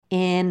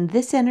in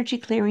this energy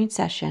clearing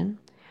session,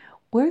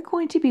 we're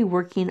going to be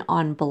working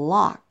on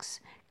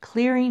blocks,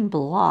 clearing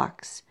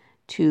blocks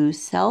to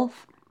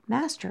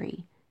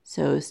self-mastery.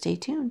 So stay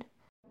tuned.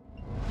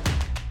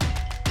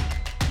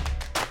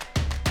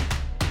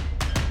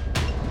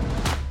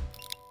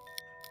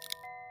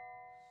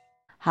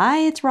 Hi,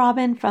 it's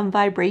Robin from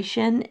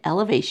Vibration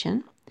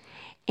Elevation,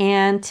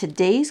 and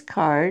today's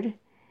card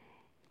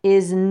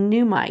is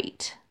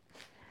Nuummite,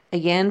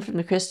 again from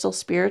the Crystal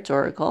Spirits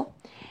Oracle.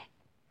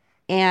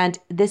 And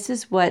this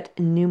is what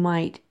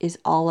Nuummite is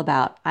all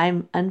about.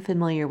 I'm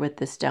unfamiliar with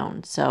the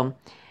stone, so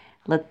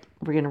we're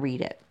going to read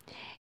it.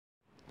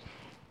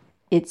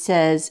 It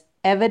says,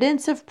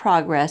 evidence of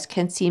progress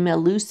can seem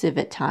elusive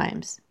at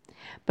times,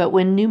 but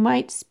when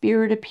Nuummite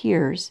spirit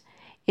appears,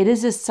 it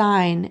is a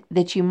sign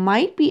that you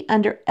might be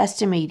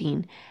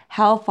underestimating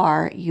how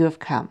far you have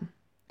come.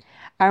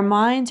 Our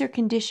minds are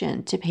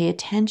conditioned to pay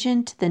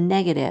attention to the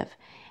negative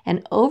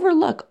and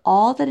overlook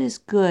all that is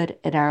good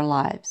in our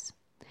lives,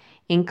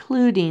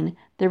 including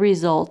the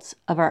results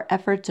of our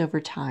efforts over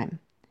time.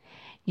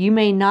 You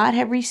may not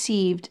have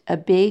received a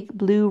big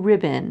blue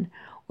ribbon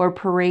or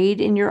parade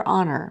in your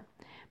honor,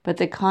 but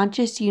the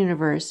conscious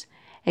universe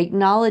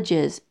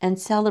acknowledges and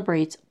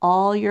celebrates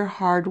all your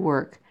hard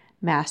work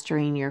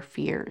mastering your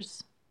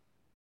fears.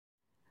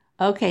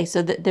 Okay,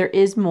 so there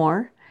is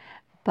more,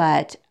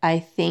 but I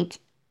think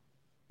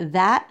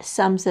that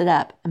sums it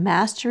up.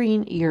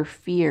 Mastering your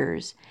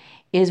fears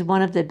is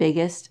one of the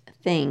biggest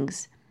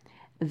things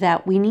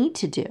that we need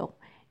to do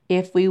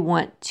if we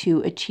want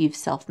to achieve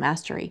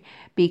self-mastery,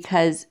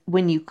 because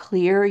when you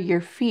clear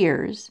your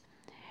fears,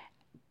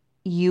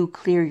 you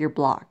clear your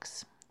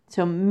blocks.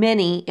 So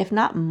many, if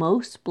not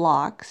most,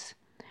 blocks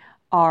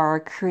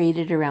are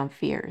created around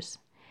fears.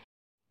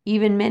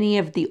 Even many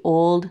of the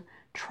old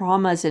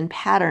traumas and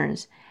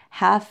patterns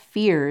have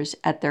fears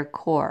at their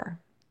core.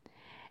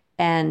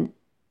 And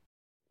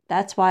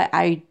that's why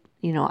I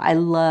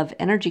love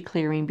energy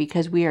clearing,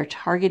 because we are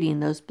targeting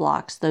those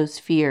blocks, those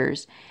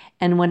fears.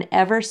 And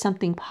whenever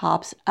something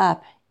pops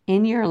up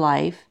in your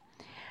life,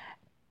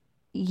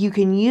 you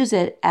can use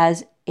it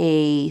as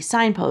a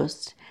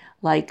signpost.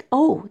 Like,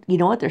 oh, you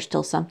know what? There's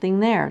still something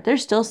there.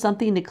 There's still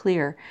something to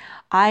clear.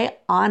 I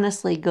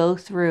honestly go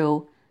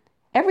through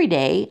every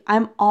day.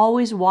 I'm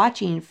always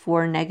watching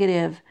for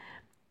negative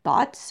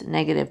thoughts,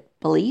 negative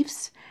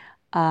beliefs.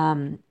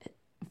 I'm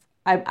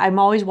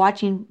always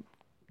watching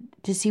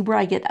to see where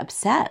I get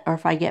upset or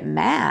if I get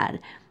mad,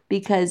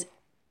 because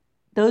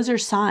those are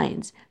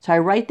signs. So I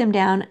write them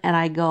down and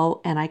I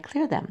go and I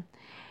clear them.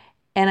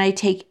 And I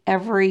take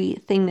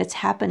everything that's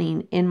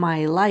happening in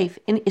my life,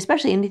 and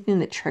especially anything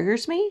that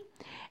triggers me,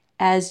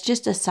 as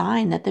just a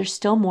sign that there's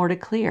still more to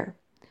clear.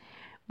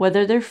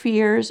 Whether they're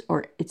fears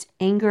or it's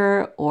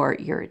anger or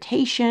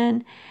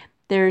irritation,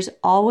 there's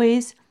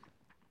always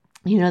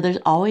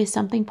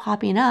something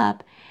popping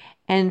up.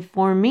 And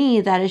for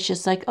me, that is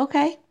just like,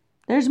 okay,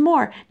 there's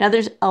more. Now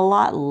there's a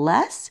lot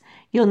less.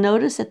 You'll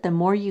notice that the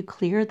more you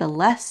clear, the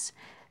less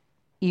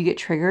you get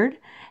triggered,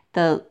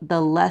 the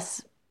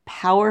less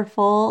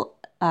powerful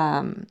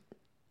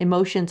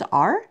emotions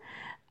are.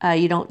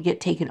 You don't get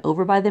taken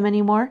over by them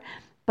anymore.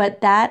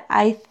 But that,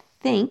 I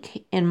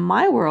think, in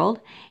my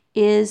world,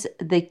 is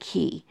the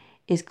key,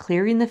 is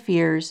clearing the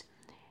fears,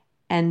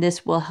 and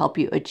this will help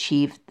you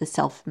achieve the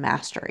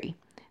self-mastery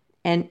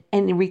and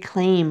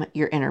reclaim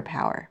your inner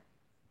power,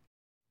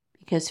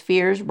 because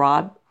fears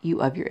rob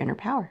you of your inner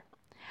power.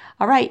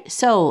 All right,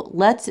 so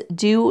let's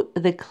do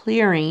the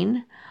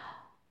clearing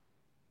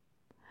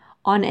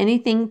on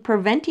anything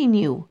preventing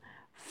you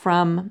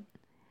from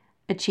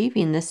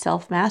achieving this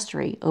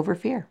self-mastery over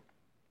fear.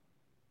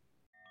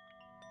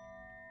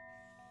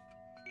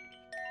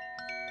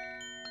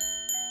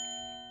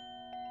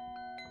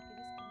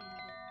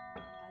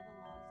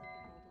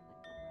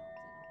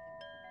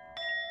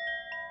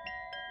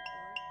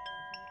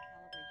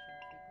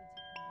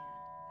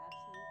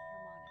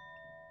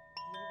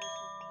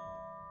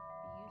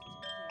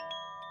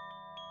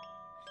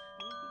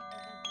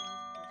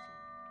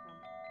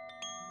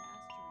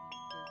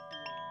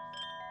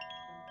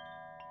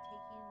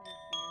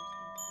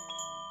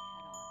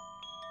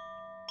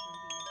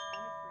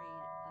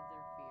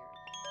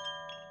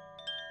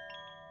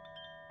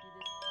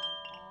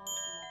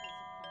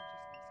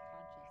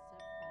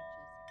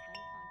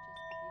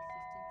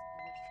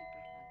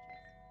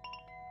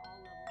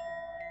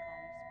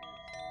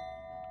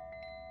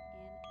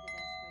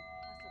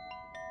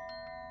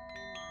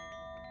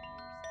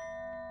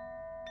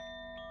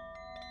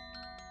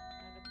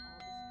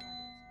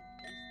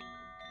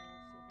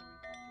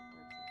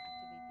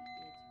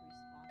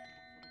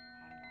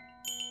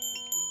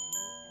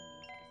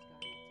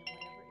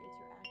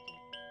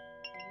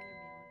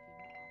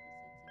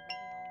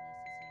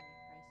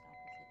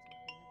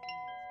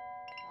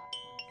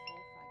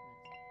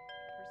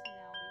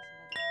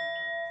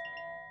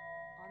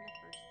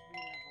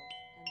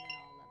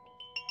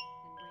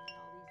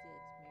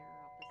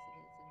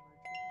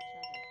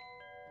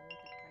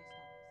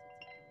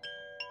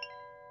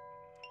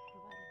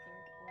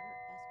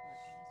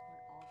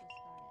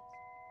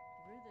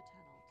 the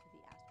tunnel to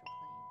the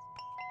astral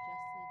planes,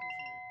 justly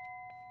deserved.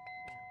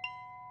 Now,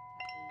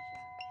 Ta Asia into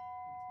noise.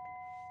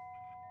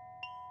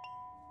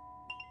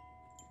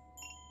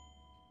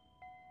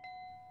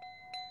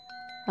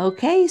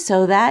 Okay,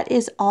 so that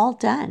is all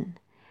done.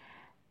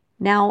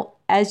 Now,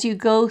 as you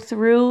go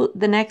through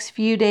the next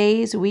few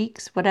days,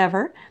 weeks,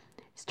 whatever,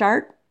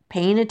 start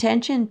paying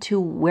attention to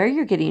where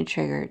you're getting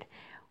triggered.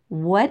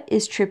 What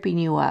is tripping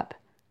you up?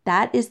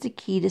 That is the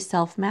key to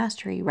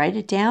self-mastery. Write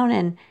it down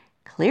and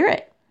clear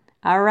it.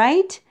 All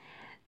right?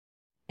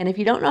 And if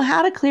you don't know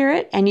how to clear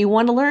it and you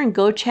want to learn,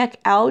 go check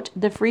out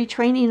the free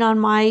training on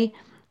my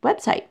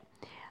website,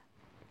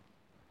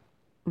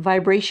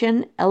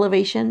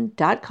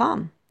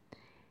 vibrationelevation.com.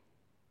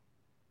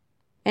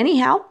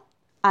 Anyhow,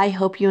 I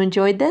hope you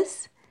enjoyed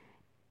this,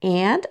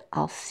 and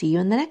I'll see you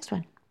in the next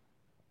one.